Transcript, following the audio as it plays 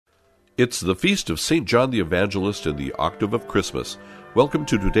It's the feast of St. John the Evangelist in the octave of Christmas. Welcome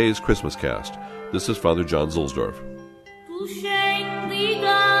to today's CHRISTMASCAzT. This is Father John Zulsdorf.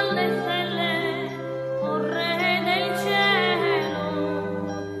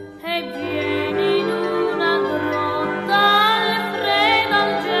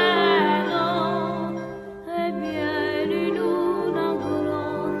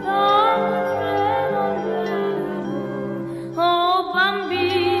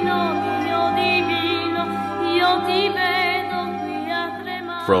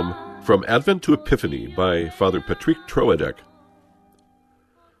 From Advent to Epiphany by Father Patrick Troadec.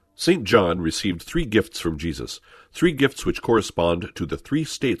 St. John received 3 gifts from Jesus, 3 gifts which correspond to the 3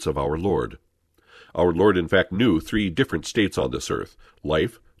 states of our Lord. Our Lord, in fact, knew 3 different states on this earth: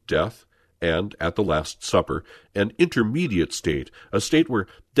 life, death, and, at the Last Supper, an intermediate state, a state where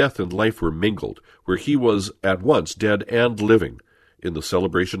death and life were mingled, where he was at once dead and living, in the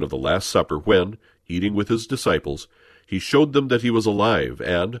celebration of the Last Supper when, eating with his disciples, he showed them that he was alive,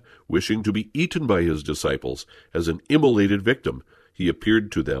 and, wishing to be eaten by his disciples as an immolated victim, he appeared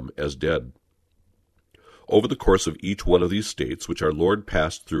to them as dead. Over the course of each one of these states which our Lord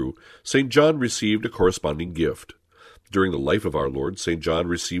passed through, St. John received a corresponding gift. During the life of our Lord, St. John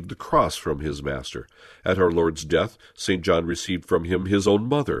received the cross from his Master. At our Lord's death, St. John received from him his own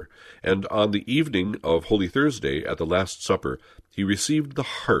mother, and on the evening of Holy Thursday, at the Last Supper, he received the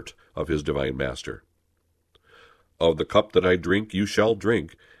heart of his divine Master. Of the cup that I drink you shall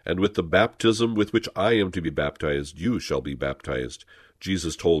drink, and with the baptism with which I am to be baptized you shall be baptized,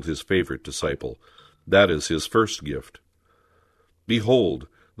 Jesus told his favorite disciple. That is his first gift. Behold,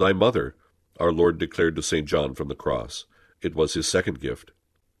 thy mother, our Lord declared to St. John from the cross. It was his second gift.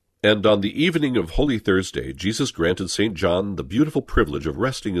 And on the evening of Holy Thursday, Jesus granted St. John the beautiful privilege of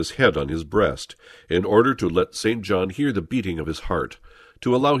resting his head on his breast, in order to let St. John hear the beating of his heart,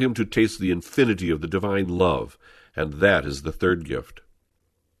 to allow him to taste the infinity of the divine love, and that is the third gift.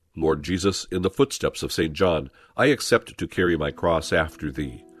 Lord Jesus, in the footsteps of St. John, I accept to carry my cross after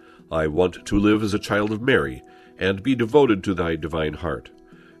thee. I want to live as a child of Mary, and be devoted to thy divine heart.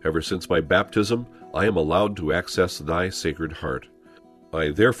 Ever since my baptism, I am allowed to access thy sacred heart.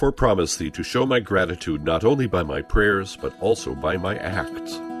 I therefore promise thee to show my gratitude not only by my prayers, but also by my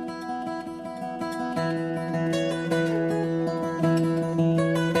acts.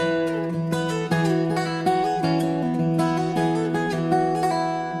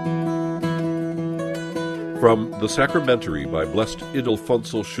 From the Sacramentary by Blessed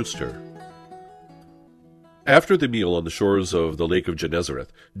Idelfonso Schuster. After the meal on the shores of the Lake of Gennesareth,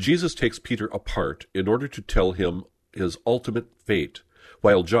 Jesus takes Peter apart in order to tell him his ultimate fate,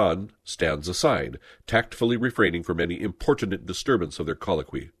 while John stands aside, tactfully refraining from any importunate disturbance of their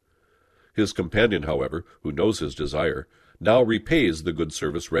colloquy. His companion, however, who knows his desire, now repays the good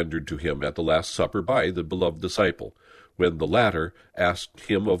service rendered to him at the Last Supper by the beloved disciple, when the latter asked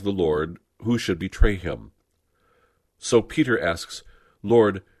him of the Lord who should betray him. So Peter asks,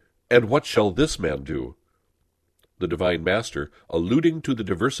 Lord, and what shall this man do? The Divine Master, alluding to the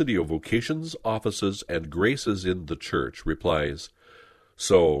diversity of vocations, offices, and graces in the Church, replies,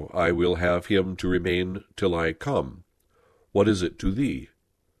 So I will have him to remain till I come. What is it to thee?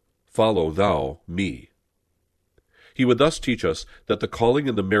 Follow thou me. He would thus teach us that the calling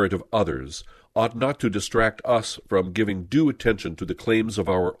and the merit of others ought not to distract us from giving due attention to the claims of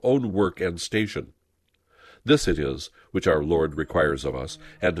our own work and station. This it is which our Lord requires of us,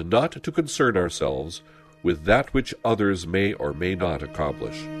 and not to concern ourselves with that which others may or may not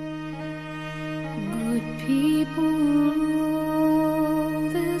accomplish. Good people,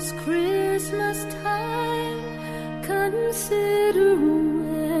 this Christmas time, consider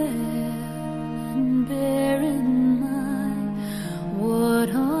well and bear in mind what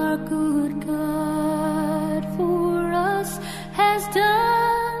our good God for us has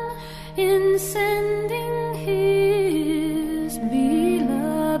done in sending his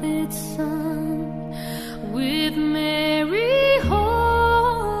beloved Son. With Mary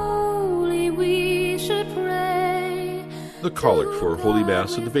holy we should pray. The Collect for Holy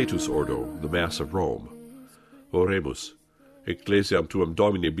Mass in the Vetus Ordo, the Mass of Rome. Oremus. Ecclesiam tuam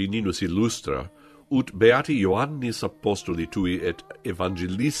Domine beninus illustra, ut beati Ioannis apostoli tui et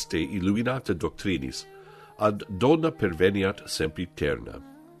Evangeliste illuminata doctrinis, ad dona perveniat sempiterna.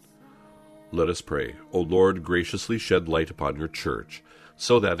 Let us pray. O Lord, graciously shed light upon your Church,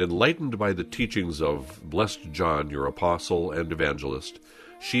 so that, enlightened by the teachings of blessed John, your apostle and evangelist,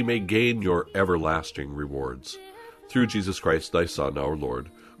 she may gain your everlasting rewards. Through Jesus Christ, thy Son, our Lord,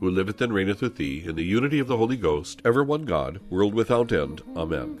 who liveth and reigneth with thee in the unity of the Holy Ghost, ever one God, world without end.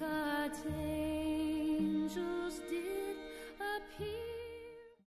 Amen.